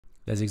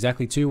There's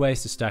exactly two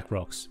ways to stack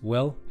rocks,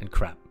 well and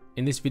crap.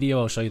 In this video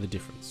I'll show you the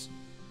difference.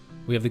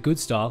 We have the good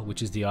style,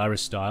 which is the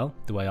Irish style,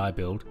 the way I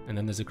build, and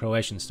then there's the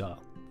Croatian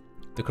style.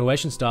 The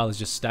Croatian style is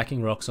just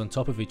stacking rocks on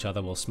top of each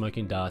other while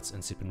smoking darts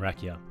and sipping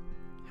rakia.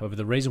 However,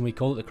 the reason we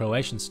call it the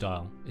Croatian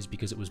style is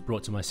because it was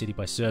brought to my city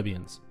by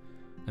Serbians,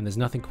 and there's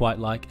nothing quite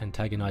like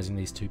antagonizing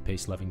these two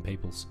peace-loving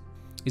peoples.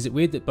 Is it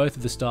weird that both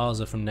of the styles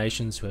are from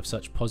nations who have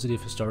such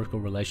positive historical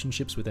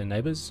relationships with their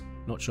neighbours?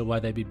 Not sure why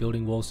they'd be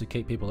building walls to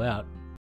keep people out.